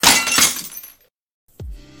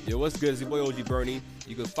Yo, what's good? It's your boy OG Bernie.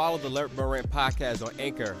 You can follow the Let Burn Rant podcast on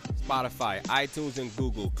Anchor, Spotify, iTunes, and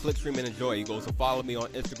Google. Click, stream, and enjoy. You can also follow me on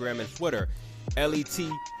Instagram and Twitter.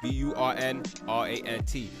 LETBURNRANT.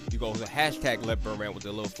 You go to hashtag Let Burn Rant with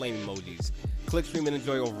the little flame emojis. Click, stream, and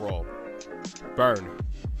enjoy overall. Burn.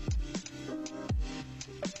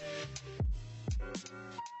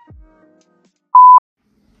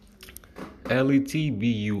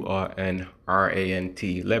 LETBURNRANT.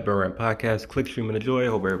 Let Burn Rant podcast. Click, stream, and enjoy.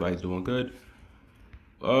 Hope everybody's doing good.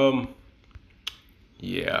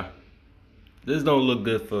 Yeah. This don't look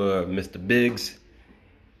good for Mr. Biggs.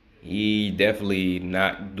 He definitely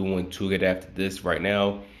not doing too good after this right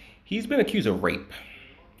now. He's been accused of rape,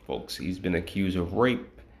 folks. He's been accused of rape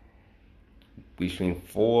between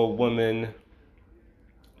 4 women.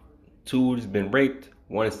 2 has been raped,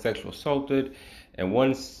 1 is sexual assaulted, and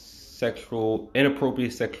 1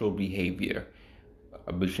 inappropriate sexual behavior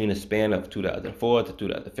between a span of 2004 to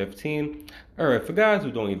 2015. All right, for guys who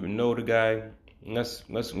don't even know the guy, let's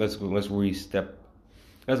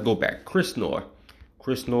go back. Chris Noor,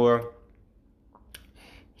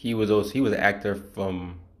 he was an actor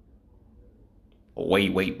from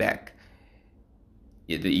way back.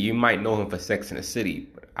 You might know him for Sex and the City,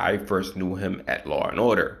 but I first knew him at Law and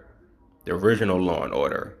Order, the original Law and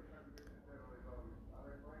Order,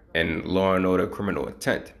 and Law and Order Criminal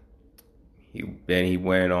Intent. Then he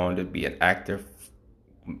went on to be an actor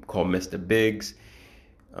called Mr. Biggs.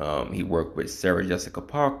 He worked with Sarah Jessica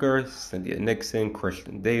Parker, Cynthia Nixon,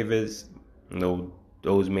 Christian Davis,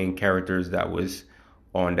 those main characters that was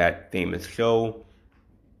on that famous show.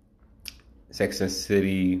 Sex and the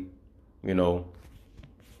City,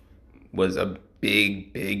 was a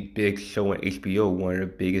big show on HBO, one of the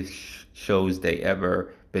biggest shows they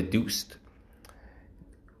ever produced.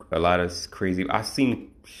 A lot of crazy. I've seen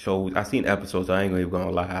episodes. I ain't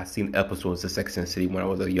gonna lie. I've seen episodes of Sex and the City when I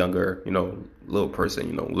was a younger, little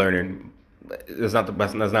person, learning. That's not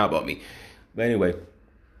about me. But anyway,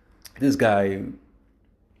 this guy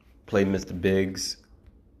played Mr. Biggs.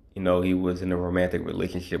 He was in a romantic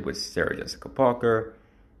relationship with Sarah Jessica Parker,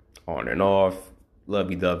 on and off,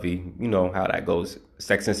 lovey-dovey. You know how that goes.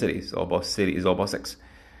 Sex and the City. It's all about sex.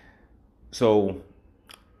 So,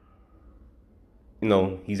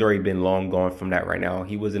 he's already been long gone from that right now.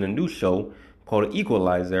 He was in a new show called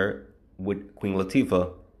Equalizer with Queen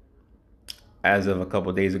Latifah. As of a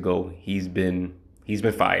couple of days ago, he's been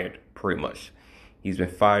fired, pretty much. He's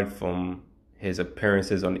been fired from his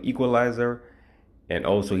appearances on Equalizer, and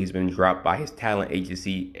also he's been dropped by his talent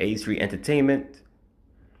agency, A3 Entertainment.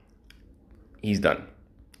 He's done.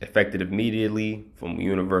 Effective immediately from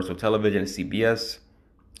Universal Television and CBS.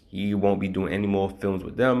 He won't be doing any more films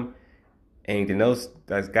with them. Anything else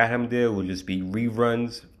that's got him there will just be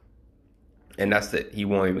reruns. And that's it. He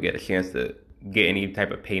won't even get a chance to get any type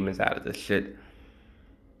of payments out of this shit.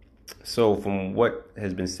 So from what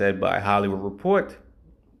has been said by Hollywood Report,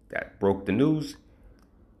 that broke the news,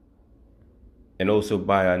 and also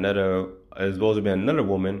by another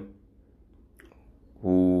woman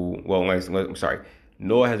who,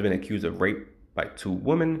 Noor has been accused of rape by 2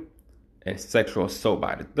 women and sexual assault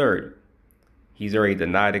by the 3rd. He's already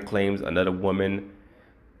denied the claims. Another woman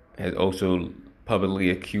has also publicly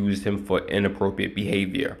accused him for inappropriate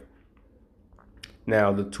behavior.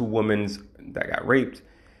 Now, the 2 women that got raped,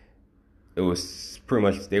 it was pretty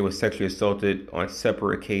much, they were sexually assaulted on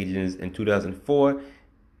separate occasions in 2004.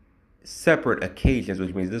 Separate occasions,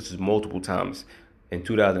 which means this was multiple times in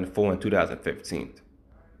 2004 and 2015.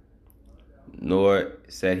 Noor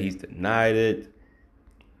said he's denied it.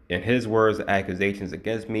 In his words, the accusations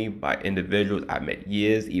against me by individuals I met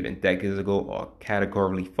years, even decades ago, are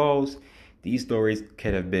categorically false. These stories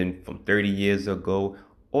could have been from 30 years ago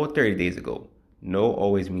or 30 days ago. No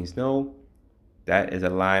always means no. That is a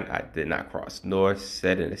line I did not cross, Noor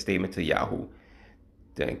said in a statement to Yahoo.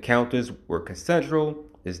 The encounters were consensual.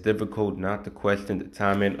 It's difficult not to question the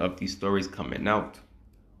timing of these stories coming out.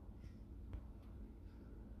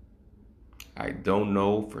 I don't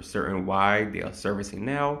know for certain why they are surfacing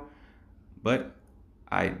now, but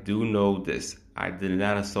I do know this. I did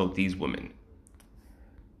not assault these women.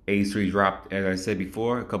 A3 dropped, as I said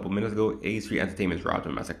before, a couple minutes ago, A3 Entertainment dropped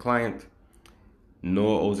him as a client.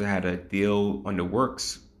 Noor also had a deal on the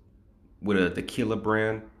works with a tequila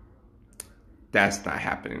brand. That's not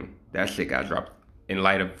happening. That shit got dropped in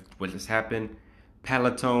light of what just happened.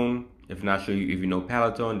 Palatone, if you know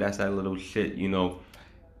Palatone, that's that little shit,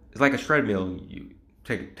 it's like a shred mill.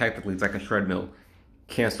 Technically, it's like a shred mill.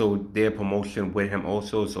 Canceled their promotion with him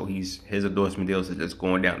also, so his endorsement deals are just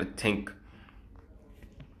going down the tank.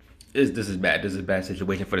 This is bad. This is a bad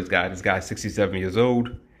situation for this guy. This guy's 67 years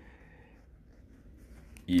old.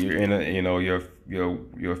 you're in a,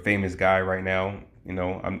 you're a famous guy right now.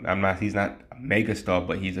 I'm not. He's not a mega star,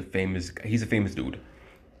 but he's a famous dude.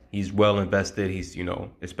 He's well invested. He's,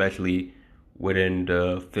 especially within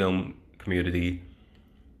the film community.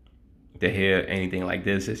 To hear anything like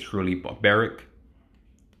this is truly barbaric,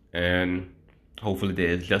 and hopefully there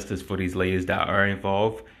is justice for these ladies that are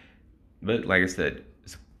involved. But like I said,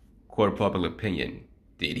 it's a court of public opinion.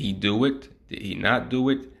 Did he do it? Did he not do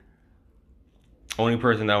it? Only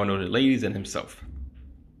person that would know the ladies and himself.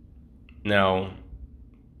 Now,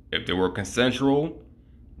 if they were consensual,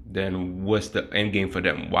 then what's the end game for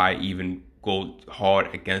them? Why even go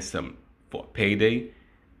hard against them for payday?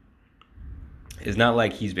 It's not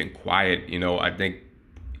like he's been quiet. I think,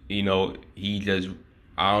 he just,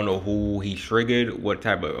 I don't know who he triggered, what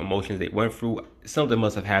type of emotions they went through. Something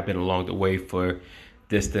must have happened along the way for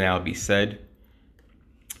this to now be said.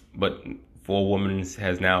 But 4 women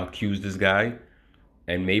has now accused this guy.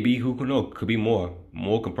 And maybe, who could know, could be more.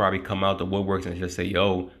 More could probably come out the woodworks and just say,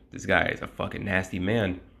 yo, this guy is a fucking nasty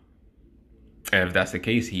man. And if that's the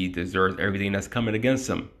case, he deserves everything that's coming against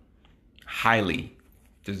him. Highly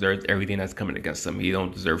deserves everything that's coming against him. He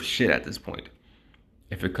don't deserve shit at this point.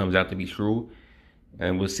 If it comes out to be true,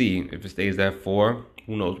 and we'll see. If it stays at 4,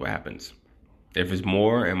 who knows what happens. If it's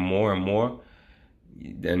more and more and more,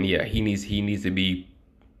 then yeah, he needs to be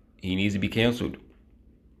canceled.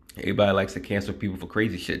 Everybody likes to cancel people for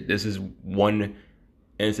crazy shit. This is one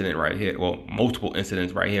incident right here. Well, multiple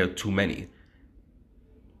incidents right here, too many.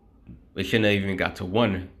 It shouldn't have even got to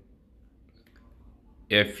 1.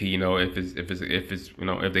 If they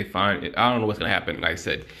find it, I don't know what's gonna happen. Like I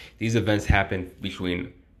said, these events happen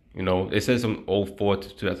between, it says from 2004 to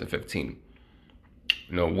 2015.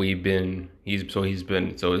 Nothing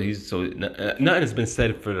has been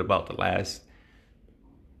said for about the last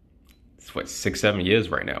 6-7 years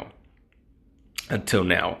right now. Until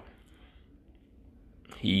now,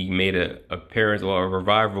 he made an appearance or a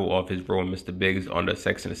revival of his role in Mr. Biggs on the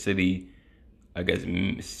Sex and the City, I guess,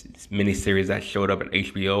 miniseries that showed up on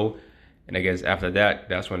HBO. And I guess after that,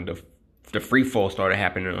 that's when the free fall started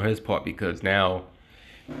happening on his part, because now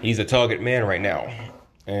he's a target man right now.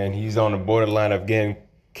 And he's on the borderline of getting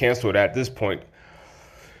canceled at this point.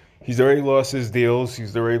 He's already lost his deals.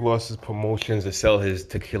 He's already lost his promotions to sell his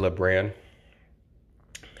tequila brand.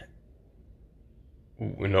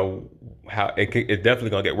 How it's definitely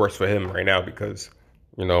gonna get worse for him right now, because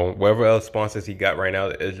whatever else sponsors he got right now,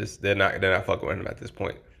 it's just they're not fucking with him at this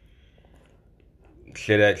point.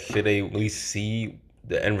 Should they at least see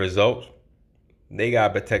the end result? They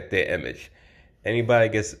gotta protect their image. Anybody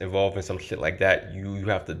gets involved in some shit like that, you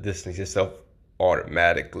have to distance yourself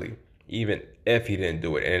automatically, even if he didn't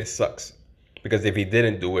do it. And it sucks, because if he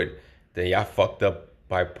didn't do it, then y'all fucked up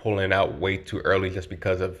by pulling out way too early just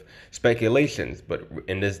because of speculations. But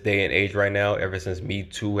in this day and age right now, ever since Me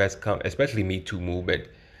Too has come, especially Me Too movement,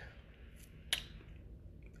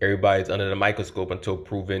 everybody's under the microscope until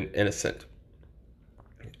proven innocent.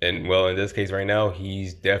 And well, in this case right now,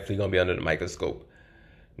 he's definitely gonna be under the microscope.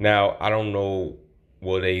 Now, I don't know,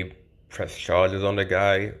 will they press charges on the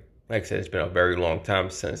guy? Like I said, it's been a very long time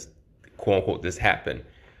since, quote unquote, this happened.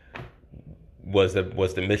 Was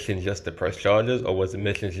the mission just to press charges, or was the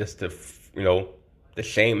mission just to, to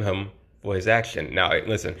shame him for his action? Now,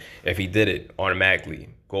 listen, if he did it, automatically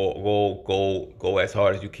go as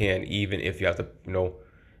hard as you can, even if you have to,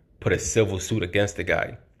 put a civil suit against the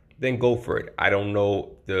guy. Then go for it. I don't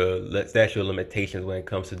know the statute of limitations when it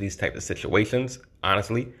comes to these type of situations.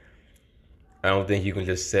 Honestly, I don't think you can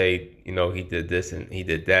just say, he did this and he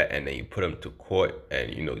did that, and then you put him to court.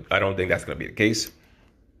 And I don't think that's gonna be the case.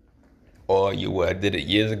 Or you did it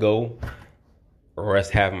years ago,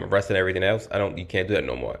 have him arrested and everything else. You can't do that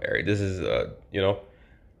no more, Eric. This is,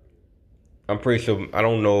 I'm pretty sure, I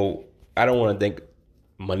don't know, I don't want to think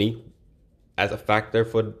money as a factor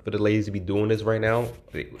for the ladies to be doing this right now,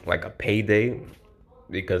 like a payday,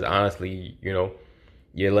 because honestly,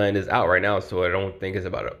 your land is out right now, so I don't think it's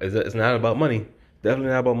not about money.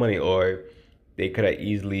 Definitely not about money. Or they could have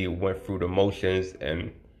easily went through the motions,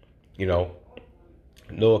 and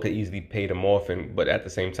Noah could easily pay them off, but at the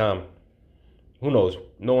same time, who knows?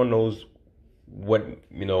 No one knows what,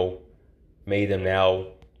 made them now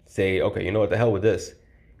say, okay, what the hell with this?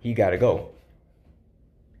 He got to go.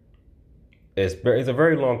 It's a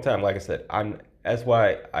very long time. Like I said, that's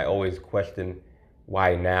why I always question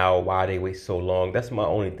why now, why they wait so long. That's my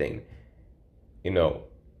only thing,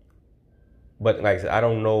 But like I said, I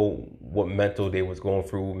don't know what mental they was going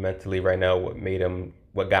through mentally right now,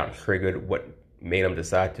 what got them triggered, what made them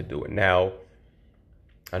decide to do it now.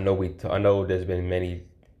 I know there's been many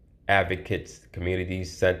advocates,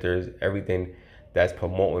 communities, centers, everything that's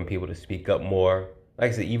promoting people to speak up more.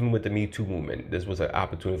 Like I said, even with the Me Too movement, this was an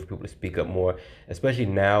opportunity for people to speak up more, especially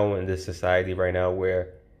now in this society right now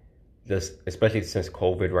where just, especially since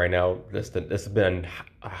COVID right now, this has been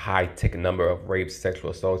a high-tick number of rapes, sexual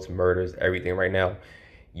assaults, murders, everything right now.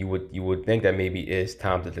 You would think that maybe it's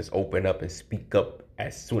time to just open up and speak up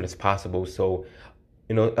as soon as possible, so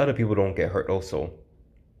other people don't get hurt also.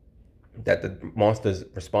 That the monsters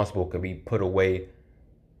responsible can be put away,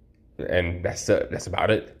 and that's about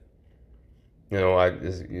it.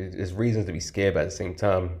 There's reasons to be scared, but at the same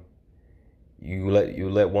time, you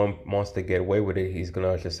let one monster get away with it, he's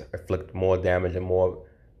gonna just inflict more damage and more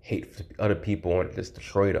hate for other people and just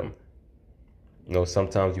destroy them.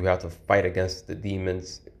 Sometimes you have to fight against the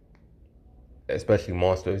demons, especially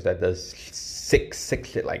monsters that does sick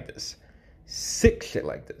shit like this. Sick shit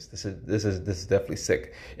like this. This is definitely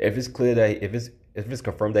sick. If it's clear that if it's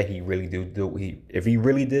confirmed that he really if he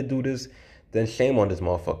really did do this, then shame on this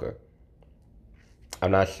motherfucker.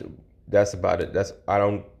 I'm not sure. That's about it. I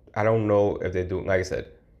don't know if they're doing, like I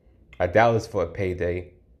said, I doubt it's for a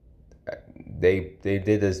payday. They did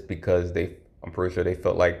this because I'm pretty sure they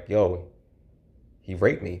felt like, yo, he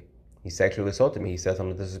raped me. He sexually assaulted me. He said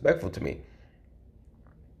something disrespectful to me.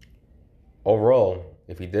 Overall,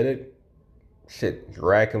 if he did it, shit,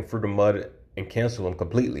 drag him through the mud and cancel him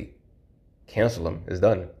completely. Cancel him. It's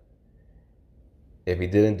done. If he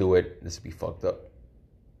didn't do it, this would be fucked up.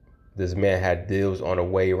 This man had deals on the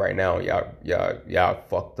way right now. Y'all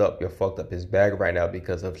fucked up. You're fucked up his bag right now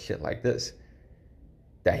because of shit like this.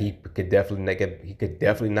 That he could definitely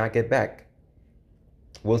not get back.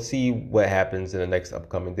 We'll see what happens in the next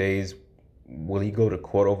upcoming days. Will he go to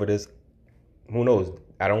court over this? Who knows?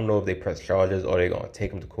 I don't know if they press charges or they're gonna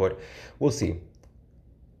take him to court. We'll see.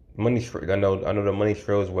 I know the money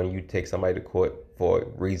trails when you take somebody to court for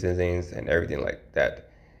reasons and everything like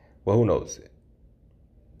that. Well, who knows?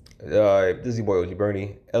 This is your boy OG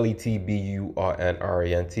Bernie, LETBURNRANT.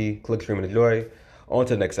 Click, stream, and enjoy. On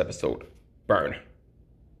to the next episode. Burn.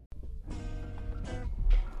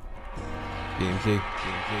 BMG.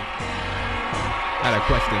 I had a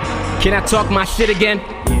question. Can I talk my shit again?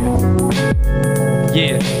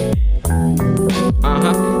 Yeah.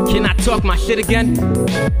 Can I talk my shit again?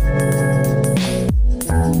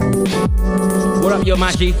 What up, yo,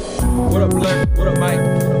 Maji? What up, Blur? What up, Mike?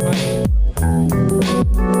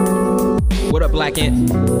 What up, Black Ant?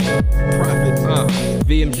 Prophet.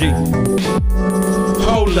 VMG.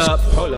 Hold up.